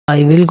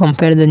I will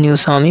compare the new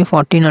Xiaomi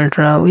 14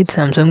 Ultra with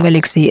Samsung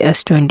Galaxy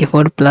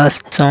S24 Plus.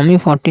 Xiaomi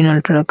 14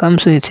 Ultra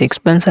comes with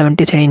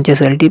 6.73 inches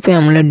LTP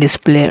AMOLED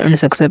display and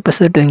success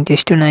ratio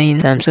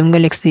 20:9. Samsung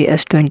Galaxy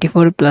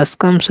S24 Plus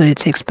comes with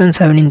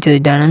 6.7 inches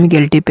dynamic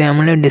LTP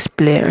AMOLED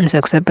display and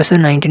success ratio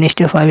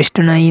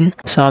 19:5:9.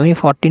 Xiaomi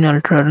 14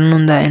 Ultra run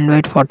on the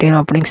Android 14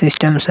 operating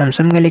system.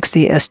 Samsung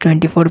Galaxy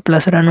S24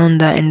 Plus run on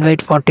the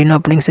Android 14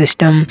 operating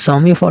system.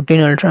 Xiaomi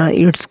 14 Ultra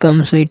it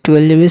comes with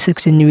 12GB,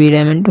 16GB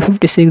RAM and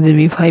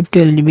 256GB,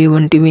 512GB,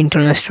 1TB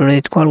internal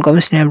storage. Qualcomm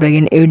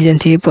Snapdragon 8 Gen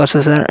 3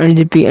 processor,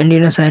 8GB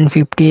Adreno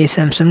 750.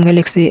 Samsung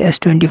Galaxy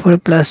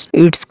S24 Plus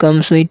it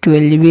comes with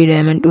 12GB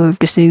RAM and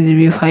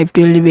 256GB,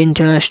 512GB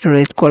internal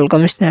storage.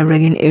 Qualcomm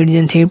Snapdragon 8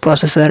 Gen 3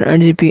 processor,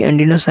 8GB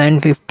Adreno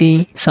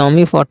 750.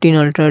 Xiaomi 14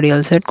 Ultra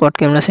real set quad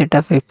camera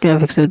setup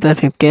 50MP plus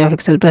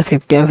 50MP plus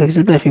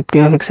 50MP plus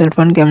 50MP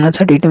front camera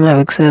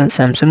 32MP.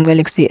 Samsung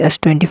Galaxy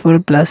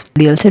S24 Plus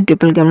real set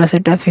triple camera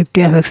setup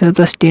 50MP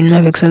plus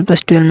 10MP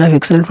plus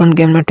 12MP front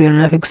camera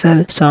 12MP.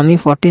 Xiaomi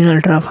 14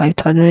 Ultra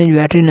 5000 mAh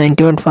battery,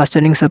 90W fast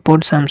charging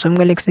support. Samsung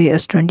Galaxy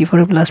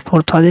S24 Plus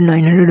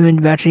 4900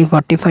 mAh battery,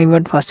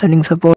 45W fast charging support.